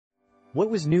What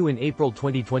was new in April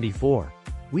 2024?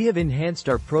 We have enhanced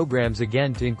our programs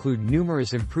again to include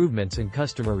numerous improvements and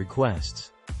customer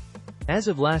requests. As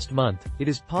of last month, it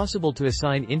is possible to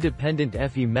assign independent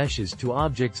FE meshes to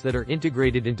objects that are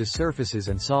integrated into surfaces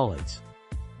and solids.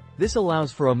 This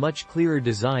allows for a much clearer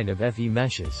design of FE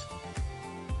meshes.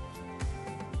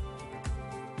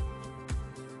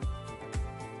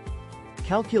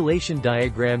 Calculation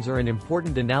diagrams are an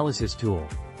important analysis tool,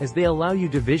 as they allow you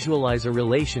to visualize a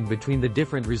relation between the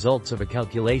different results of a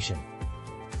calculation.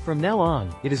 From now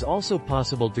on, it is also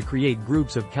possible to create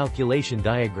groups of calculation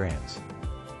diagrams.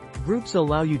 Groups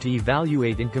allow you to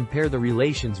evaluate and compare the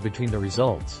relations between the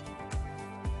results.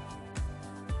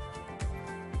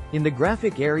 In the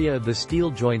graphic area of the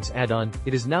Steel Joints add-on,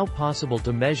 it is now possible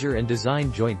to measure and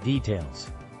design joint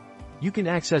details. You can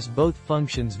access both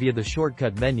functions via the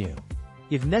shortcut menu.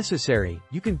 If necessary,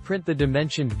 you can print the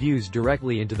dimensioned views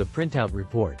directly into the printout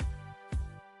report.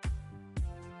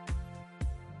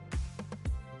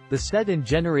 The set and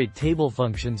generate table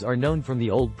functions are known from the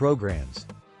old programs.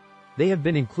 They have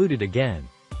been included again.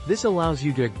 This allows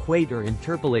you to equate or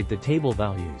interpolate the table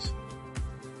values.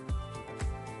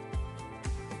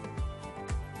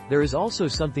 There is also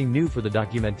something new for the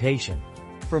documentation.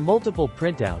 For multiple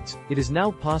printouts, it is now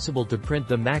possible to print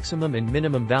the maximum and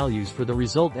minimum values for the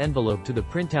result envelope to the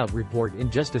printout report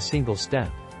in just a single step.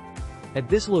 At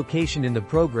this location in the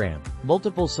program,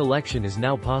 multiple selection is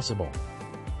now possible.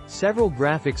 Several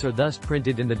graphics are thus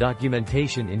printed in the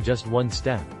documentation in just one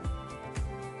step.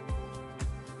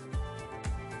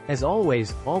 As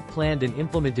always, all planned and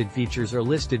implemented features are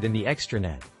listed in the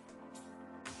extranet.